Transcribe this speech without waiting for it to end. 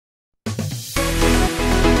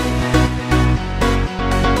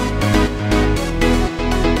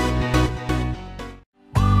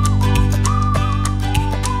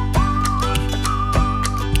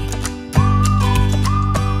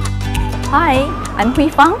I'm Hui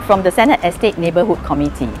Fang from the Senate Estate Neighbourhood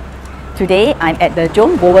Committee. Today, I'm at the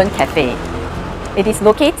Joan Bowen Café. It is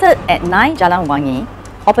located at 9 Jalan Wangi,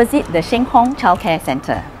 opposite the Sheng Hong Childcare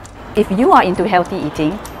Centre. If you are into healthy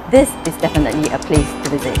eating, this is definitely a place to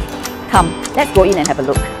visit. Come, let's go in and have a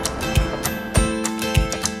look.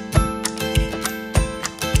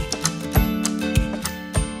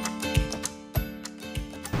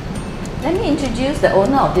 Let me introduce the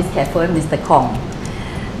owner of this cafe, Mr. Kong.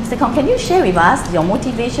 Mr. Kong, can you share with us your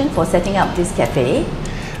motivation for setting up this cafe?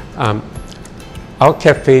 Our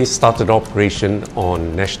cafe started operation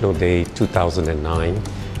on National Day 2009.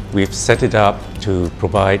 We've set it up to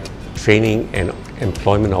provide training and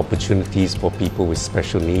employment opportunities for people with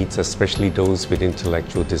special needs, especially those with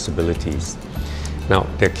intellectual disabilities. Now,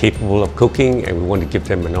 they're capable of cooking and we want to give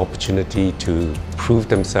them an opportunity to prove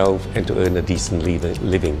themselves and to earn a decent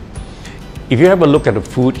living. If you have a look at the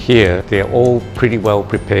food here, they're all pretty well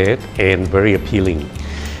prepared and very appealing.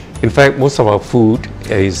 In fact, most of our food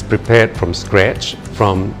is prepared from scratch,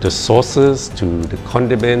 from the sauces to the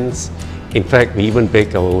condiments. In fact, we even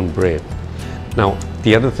bake our own bread. Now,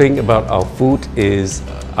 the other thing about our food is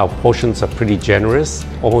our portions are pretty generous.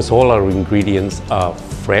 Almost all our ingredients are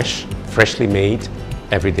freshly made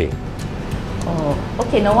every day. Oh,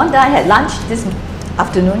 okay, no wonder I had lunch this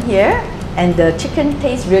afternoon here and the chicken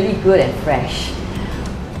tastes really good and fresh.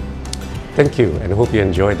 Thank you, and I hope you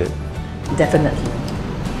enjoyed it. Definitely.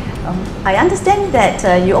 I understand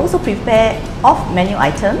that you also prepare off-menu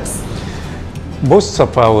items. Most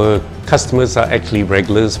of our customers are actually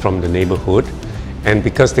regulars from the neighborhood, and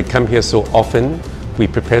because they come here so often, we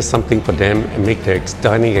prepare something for them and make their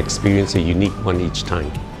dining experience a unique one each time.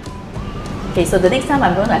 Okay, so the next time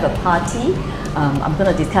I'm going to have a party, I'm going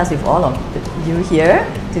to discuss with all of you here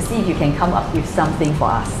to see if you can come up with something for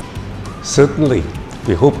us. Certainly.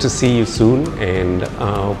 We hope to see you soon and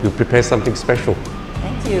we'll prepare something special.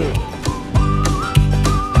 Thank you.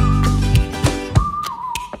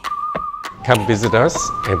 Come visit us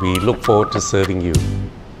and we look forward to serving you.